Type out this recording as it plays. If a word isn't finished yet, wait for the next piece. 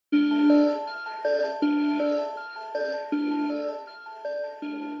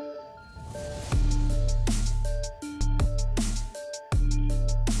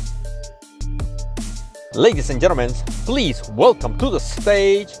Ladies and gentlemen, please welcome to the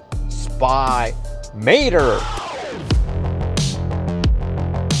stage Spy Mater.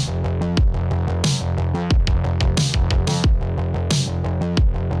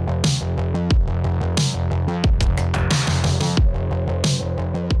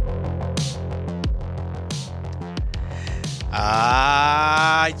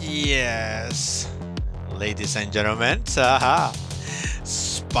 Yes, ladies and gentlemen,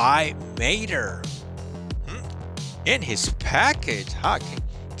 Spy Mater. In his package,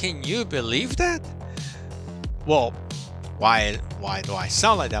 can you believe that? Well, why do I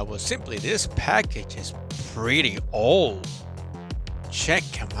sound like that? Well, simply this package is pretty old. Check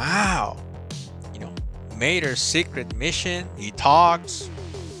him out. Mater's secret mission. He talks,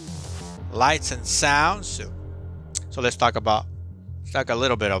 lights and sounds. So let's talk a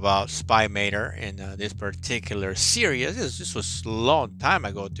little bit about Spy Mater in this particular series. This was a long time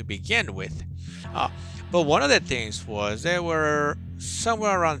ago to begin with. But one of the things was there were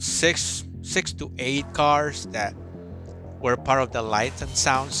somewhere around six to eight cars that were part of the Lights and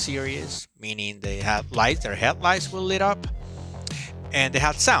Sound series, meaning they had lights, their headlights were lit up, and they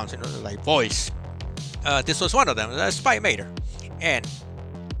had sounds, like voice. This was one of them, Spy Mater. And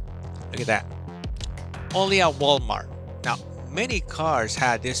look at that. Only at Walmart. Now, many cars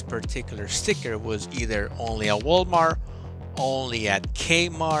had this particular sticker, was either only at Walmart, only at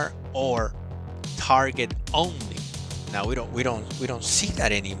Kmart, or Target only. Now we don't see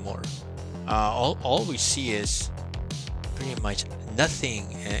that anymore. All we see is pretty much nothing,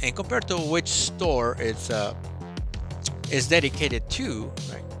 and compared to which store it's dedicated to,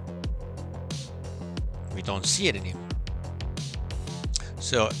 right? We don't see it anymore.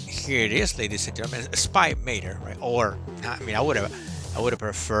 So here it is, ladies and gentlemen, Spy Mater, right? Or I would have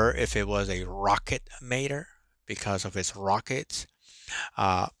preferred if it was a Rocket Mater because of its rockets.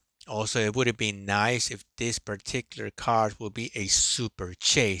 Also, it would have been nice if this particular car would be a super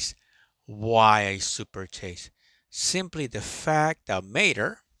chase. Why a super chase? Simply the fact that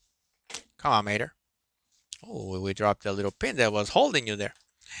Mater, come on Mater. Oh, we dropped the little pin that was holding you there.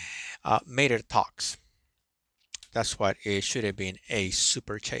 Mater talks. That's what it should have been, a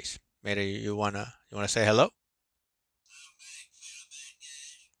super chase. Mater, you wanna say hello?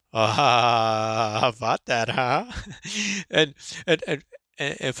 How about that, huh? and,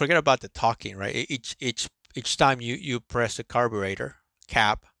 and forget about the talking, right? Each time you press the carburetor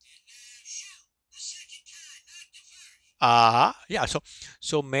cap. Yeah.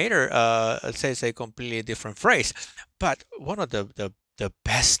 So Mater says a completely different phrase, but one of the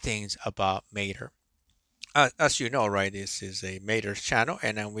best things about Mater, as you know, right? This is a Mater's channel,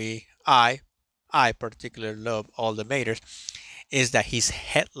 and then I particularly love all the Maters, is that his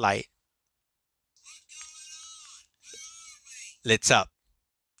headlight lights up.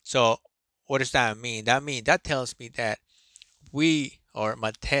 So what does that mean? That tells me that we, or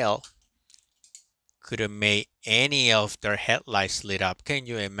Mattel, could have made any of their headlights lit up. Can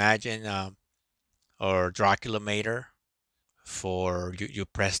you imagine? Or Dracula Mater, for you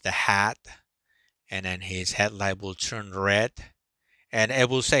press the hat, and then his headlight will turn red, and it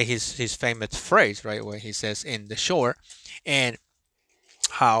will say his famous phrase, right, where he says "in the shore." And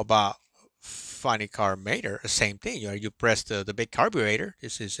how about Funny Car Mater? Same thing. You press the big carburetor.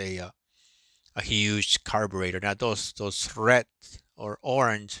 This is a huge carburetor. Now those red or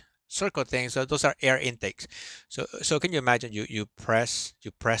orange circle things, those are air intakes. So can you imagine, you press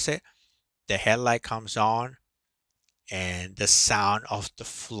it, the headlight comes on, and the sound of the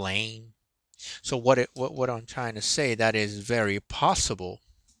flame. So what I'm trying to say, that is very possible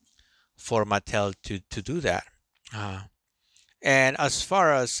for Mattel to do that. And as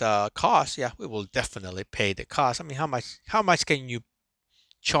far as cost, yeah, we will definitely pay the cost. How much can you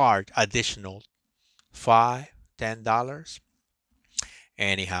charge additional? $5, $10?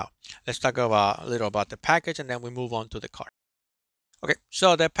 Anyhow, let's talk a little about the package, and then we move on to the car. Okay,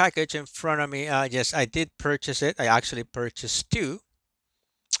 so the package in front of me, yes, I did purchase it. I actually purchased two.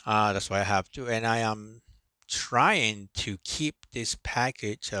 That's why I have two, and I am trying to keep this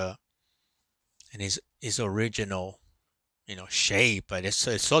package in its original, shape, but it's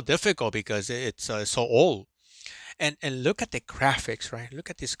so difficult because it's so old. And look at the graphics, right? Look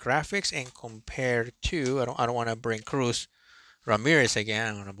at these graphics, and compared to, I don't want to bring Cruz Ramirez again.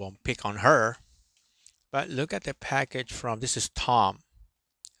 I don't want to pick on her, but look at the package from, this is Tom.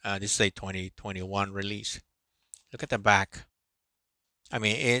 This is a 2021 release. Look at the back.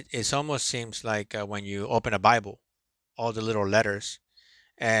 It almost seems like when you open a Bible, all the little letters,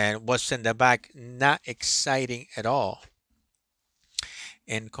 and what's in the back, not exciting at all.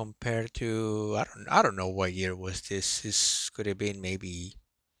 And compared to, I don't know what year was this. This could have been maybe,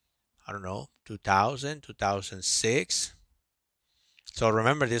 I don't know, 2000, 2006. So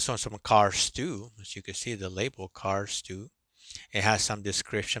remember this one's from Cars 2. As you can see the label Cars 2. It has some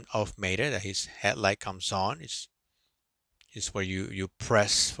description of Mater that his headlight comes on. It's where you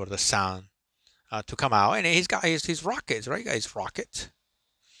press for the sound to come out. And he's got his rockets, right? His rockets.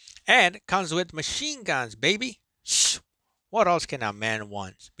 And it comes with machine guns, baby. What else can a man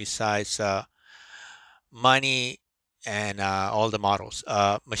want besides money and all the models?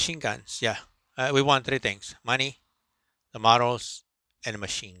 Machine guns, yeah. We want three things: money, the models, and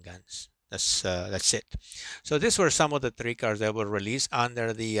machine guns. That's it. So these were some of the three cars that were released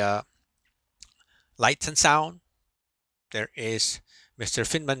under the Lights and Sound. There is Mr.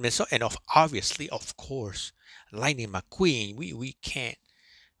 Finman Misso, and obviously, of course, Lightning McQueen. We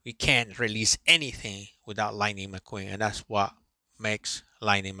can't release anything without Lightning McQueen, and that's what makes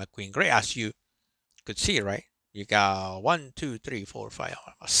Lightning McQueen great. As you could see, right? You got 1, 2, 3, 4, 5,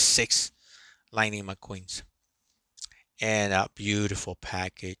 6 Lightning McQueens, and a beautiful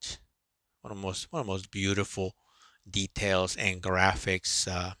package. One of the most beautiful details and graphics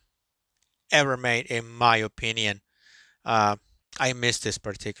ever made, in my opinion. I miss this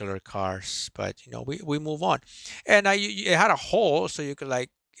particular cars, but we move on. And it had a hole, so you could,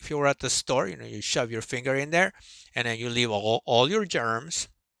 like, if you were at the store, you shove your finger in there, and then you leave all your germs,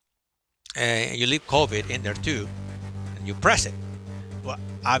 and you leave COVID in there too, and you press it. Well,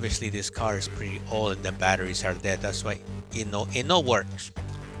 obviously this car is pretty old and the batteries are dead. That's why it no works.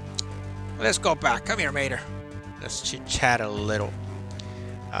 Let's go back. Come here, Mater. Let's chit chat a little.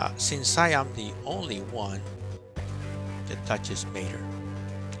 Since I am the only one that touches Mater,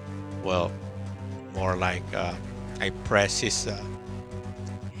 well, more like I press his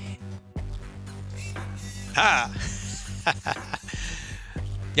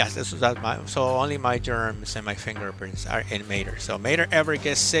yes, this was so only my germs and my fingerprints are in Mater. So Mater ever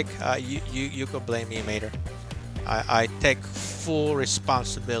gets sick, you could blame me, Mater. I take full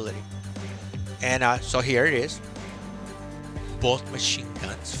responsibility. And so here it is, both machine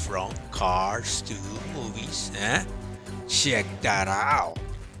guns from Cars 2 movies. Check that out.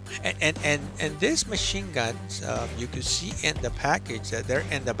 And these machine guns, you can see in the package that they're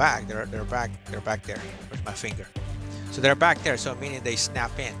in the back. They're back there. Where's my finger? So they're back there. So meaning they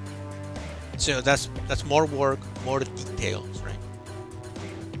snap in. So that's more work, more details, right?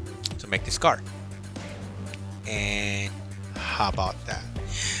 To make this car. And how about that?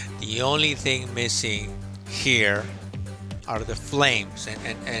 The only thing missing here are the flames,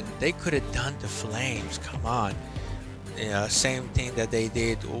 and they could have done the flames. Come on. Same thing that they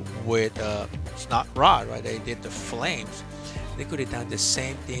did with it's not Rod, right? They did the flames. They could have done the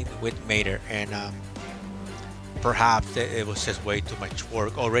same thing with Mater, and perhaps it was just way too much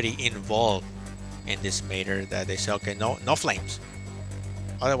work already involved in this Mater that they said, okay, no flames.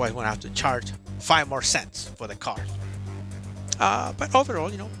 Otherwise, we're gonna have to charge 5 more cents for the car. But overall,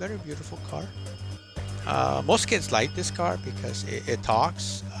 very beautiful car. Most kids like this car because it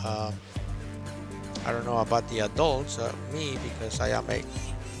talks. I don't know about the adults, me, because I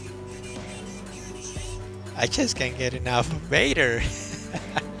just can't get enough of Mater.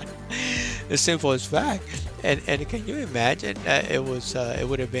 The simplest fact. And can you imagine it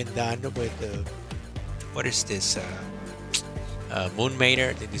would have been done with what is this Moon Mater?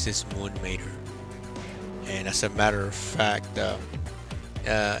 I think this is Moon Mater. And as a matter of fact,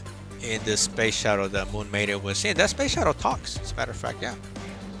 in the space shuttle, the Moon Mater was in. That space shuttle talks, as a matter of fact, yeah.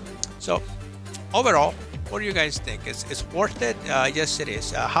 So overall, what do you guys think? It's worth it? Yes, it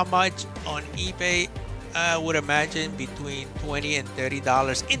is. How much on eBay? I would imagine between $20 and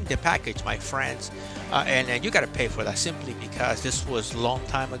 $30 in the package, my friends. And you got to pay for that simply because this was a long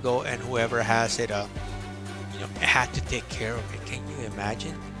time ago, and whoever has it, had to take care of it. Can you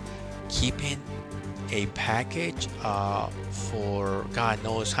imagine keeping a package for God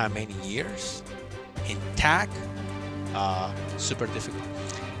knows how many years intact? Super difficult.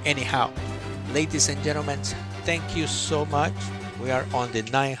 Anyhow, ladies and gentlemen, thank you so much. We are on the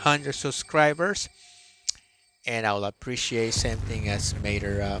 900 subscribers, and I will appreciate same thing as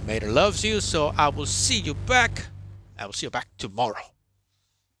Mater. Mater loves you, so I will see you back tomorrow.